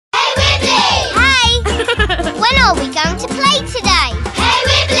are we going to play today? Hey,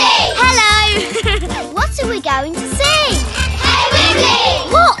 Wibbly! Hello! What are we going to see? Hey,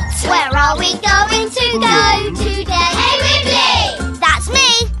 Wibbly! What? Where are we going to go today? Hey, Wibbly! That's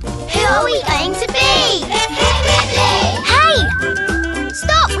me! Who are we going to be? Hey, Wibbly! Hey!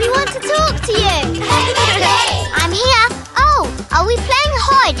 Stop! We want to talk to you! Hey, Wibbly! I'm here! Oh, are we playing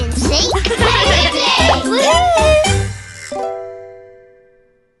hide and seek? Hey, Wibbly! Woo!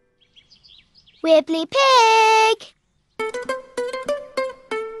 Wibbly Pig!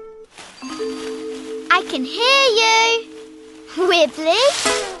 I can hear you! Wibbly?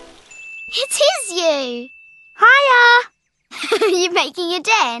 It is you! Hiya! You making a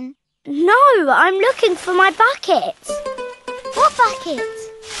den? No, I'm looking for my bucket. What bucket?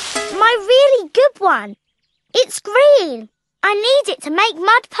 My really good one. It's green. I need it to make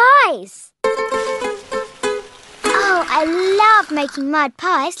mud pies. Oh, I love making mud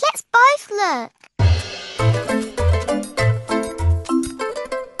pies. Let's both look.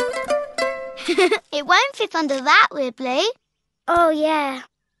 It won't fit under that, Wibbly. Oh, yeah.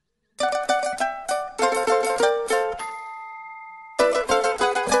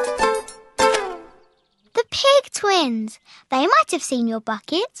 The Pig twins. They might have seen your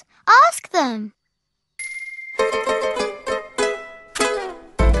bucket. Ask them.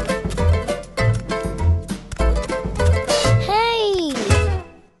 Hey!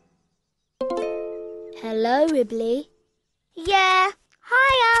 Hello, Wibbly. Yeah,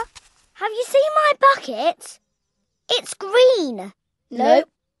 hiya. Have you seen my bucket? It's green. Nope.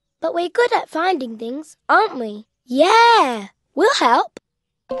 But we're good at finding things, aren't we? Yeah, we'll help.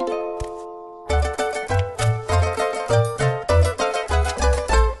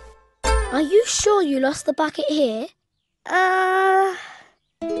 Are you sure you lost the bucket here?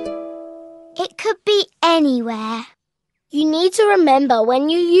 It could be anywhere. You need to remember when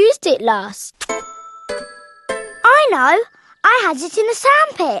you used it last. I know. I had it in the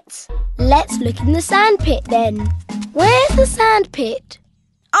sandpit. Let's look in the sandpit then. Where's the sandpit?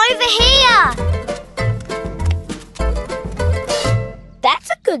 Over here.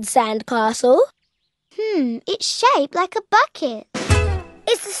 That's a good sandcastle. It's shaped like a bucket.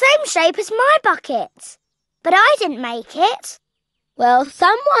 It's the same shape as my bucket. But I didn't make it. Well,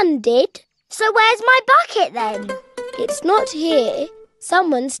 someone did. So where's my bucket then? It's not here.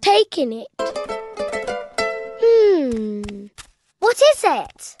 Someone's taken it. What is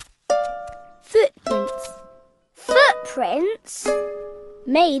it? Footprints. Footprints?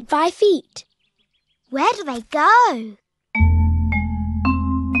 Made by feet. Where do they go?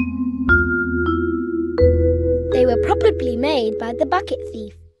 They were probably made by the bucket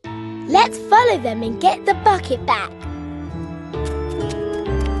thief. Let's follow them and get the bucket back.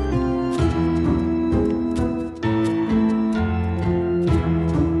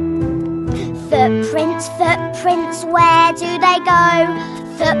 Footprints, footprints, where do they go?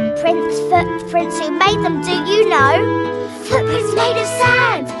 Footprints, footprints, who made them, do you know? Footprints made of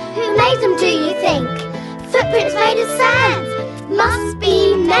sand, who made them, do you think? Footprints made of sand, must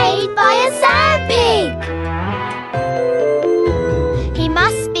be made by a sand pig. He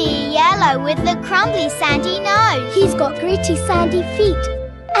must be yellow with the crumbly sandy nose. He's got gritty sandy feet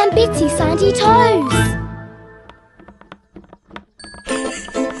and bitty sandy toes.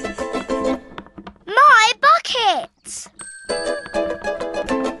 My bucket!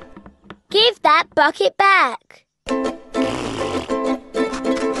 Give that bucket back.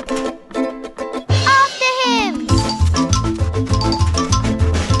 After him!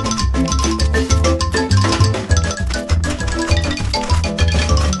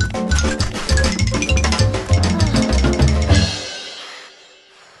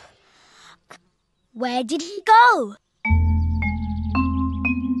 Where did he go?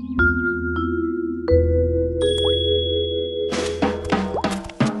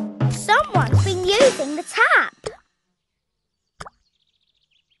 Someone's been using the tap.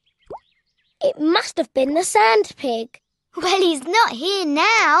 It must have been the sand pig. Well, he's not here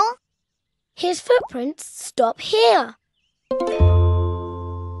now. His footprints stop here.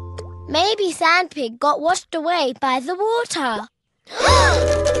 Maybe sand pig got washed away by the water.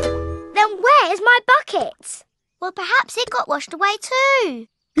 Then where's my bucket? Well, perhaps it got washed away too.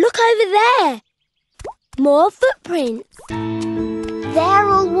 Look over there. More footprints. They're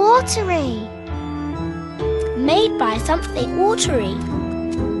all watery. Made by something watery.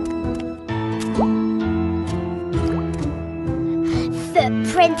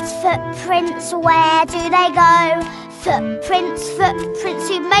 Footprints, footprints, where do they go? Footprints, footprints,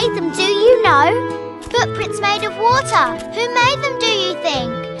 who made them, do you know? Footprints made of water, who made them, do you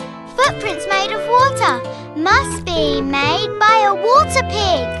think? Footprints made of water, must be made by a water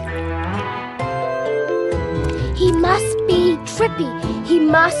pig. He must be trippy. He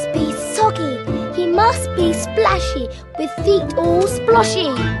must be soggy. He must be splashy, with feet all sploshy.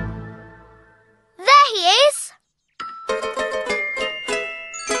 There he is!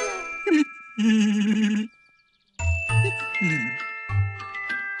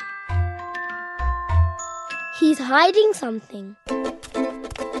 He's hiding something.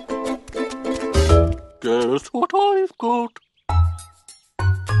 Guess what I've got?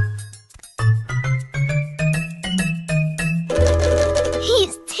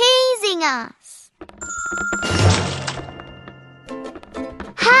 He's teasing us.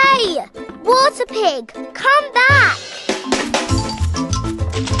 Hey! Water Pig, come back!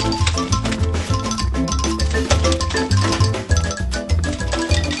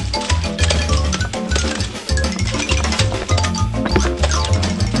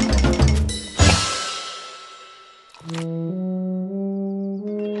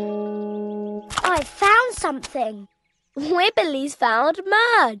 I found something. Wibbly's found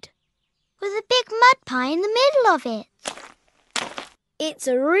mud. With a big mud pie in the middle of it. It's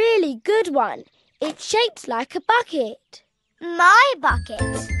a really good one. It's shaped like a bucket. My bucket.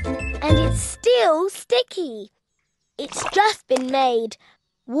 And it's still sticky. It's just been made.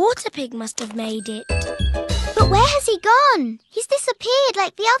 Water Pig must have made it. But where has he gone? He's disappeared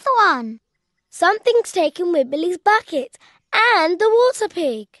like the other one. Something's taken Wibbly's bucket and the Water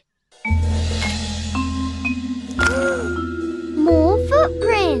Pig. More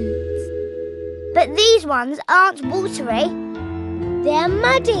footprints. But these ones aren't watery. They're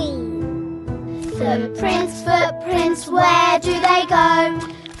muddy. Footprints, footprints, where do they go?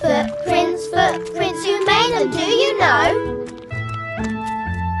 Footprints, footprints, who made them, do you know?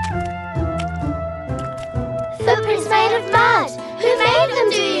 Footprints made of mud, who made them,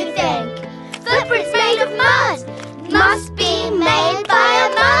 do you think? Footprints made of mud, must be made by a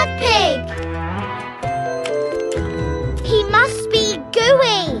mud pig. He must be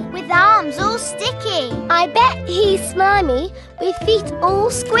gooey. With arms all sticky. I bet he's slimy with feet all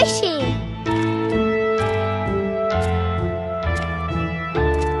squishy.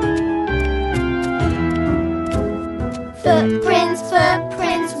 Footprints,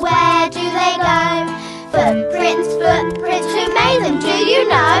 footprints, where do they go? Footprints, footprints, who made them, do you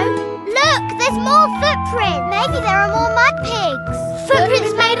know? Look, there's more footprints. Maybe there are more mud pigs.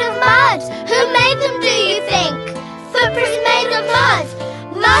 Footprints made of mud, who made them, do you think? Footprints made of mud,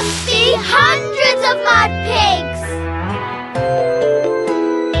 must be hundreds of mud pigs.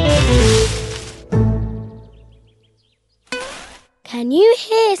 Can you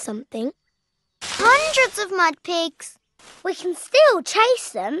hear something? Hundreds of mud pigs. We can still chase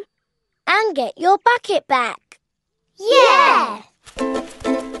them. And get your bucket back. Yeah!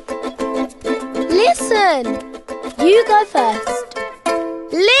 Listen! You go first.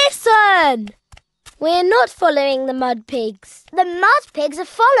 Listen! We're not following the mud pigs. The mud pigs are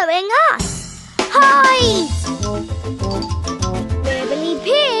following us. Hide! Wibbly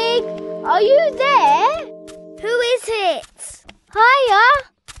Pig, are you there? Who is it? Hiya!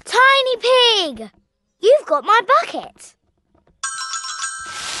 Tiny Pig! You've got my bucket.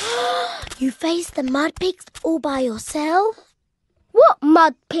 You faced the mud pigs all by yourself? What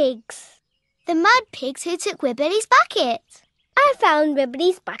mud pigs? The mud pigs who took Wibbly's bucket. I found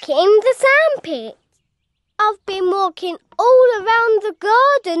Wibbly's bucket in the sandpit. I've been walking all around the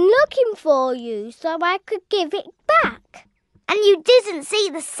garden looking for you so I could give it back. And you didn't see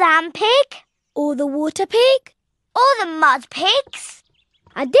the sand pig? Or the water pig? Or the mud pigs?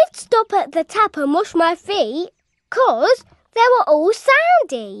 I did stop at the tap and wash my feet, 'cause they were all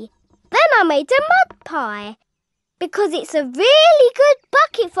sandy. Then I made a mud pie, because it's a really good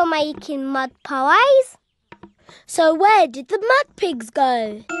bucket for making mud pies. So where did the mud pigs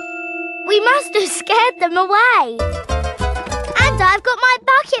go? We must have scared them away. And I've got my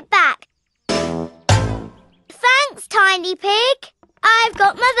bucket back. Thanks, Tiny Pig. I've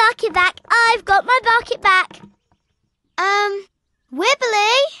got my bucket back. I've got my bucket back.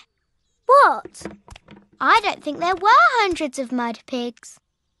 Wibbly? What? I don't think there were hundreds of mud pigs.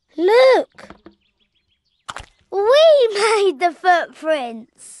 Look! We made the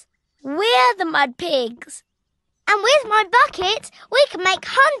footprints. We're the mud pigs. And with my bucket, we can make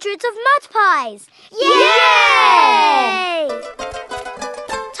hundreds of mud pies. Yay! Yay!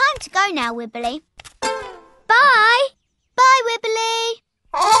 Time to go now, Wibbly. Bye. Bye, Wibbly.